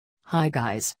Hi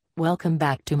guys, welcome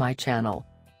back to my channel.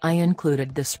 I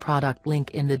included this product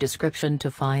link in the description to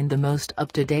find the most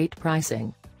up-to-date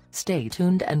pricing. Stay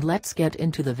tuned and let's get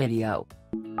into the video.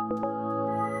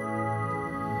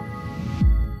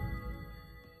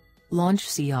 Launch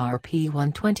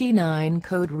CRP129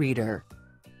 code reader.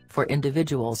 For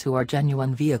individuals who are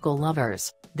genuine vehicle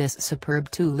lovers, this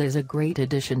superb tool is a great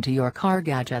addition to your car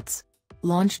gadgets.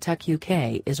 Launch Tech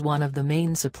UK is one of the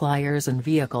main suppliers in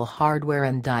vehicle hardware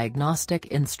and diagnostic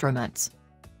instruments.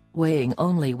 Weighing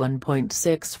only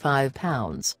 1.65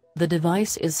 pounds, the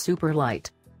device is super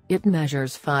light. It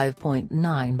measures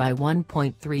 5.9 by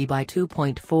 1.3 by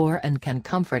 2.4 and can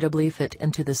comfortably fit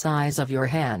into the size of your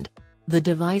hand. The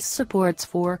device supports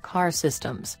 4 car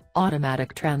systems: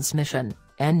 automatic transmission,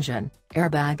 engine,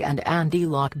 airbag and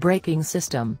anti-lock braking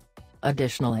system.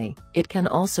 Additionally, it can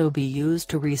also be used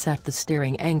to reset the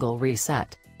steering angle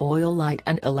reset, oil light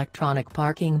and electronic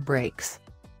parking brakes.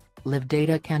 Live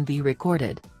data can be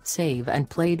recorded, save and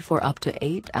played for up to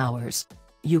 8 hours.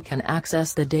 You can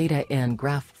access the data in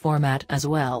graph format as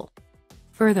well.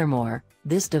 Furthermore,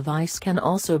 this device can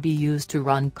also be used to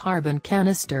run carbon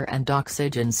canister and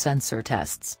oxygen sensor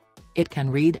tests. It can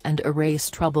read and erase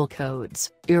trouble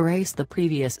codes, erase the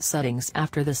previous settings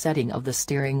after the setting of the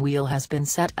steering wheel has been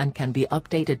set, and can be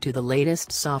updated to the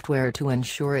latest software to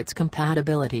ensure its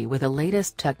compatibility with the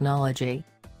latest technology.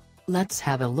 Let's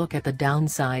have a look at the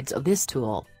downsides of this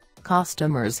tool.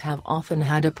 Customers have often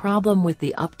had a problem with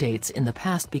the updates in the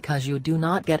past because you do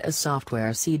not get a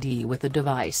software CD with the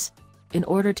device. In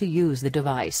order to use the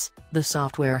device, the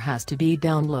software has to be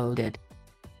downloaded.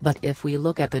 But if we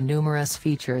look at the numerous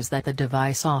features that the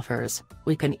device offers,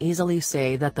 we can easily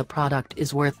say that the product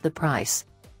is worth the price.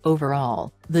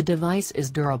 Overall, the device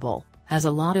is durable, has a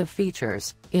lot of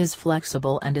features, is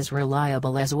flexible and is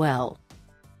reliable as well.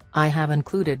 I have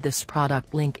included this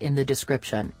product link in the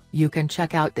description. You can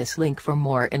check out this link for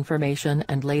more information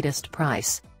and latest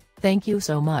price. Thank you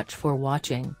so much for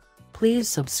watching. Please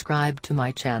subscribe to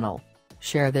my channel,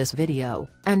 share this video,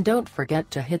 and don't forget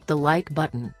to hit the like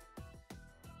button.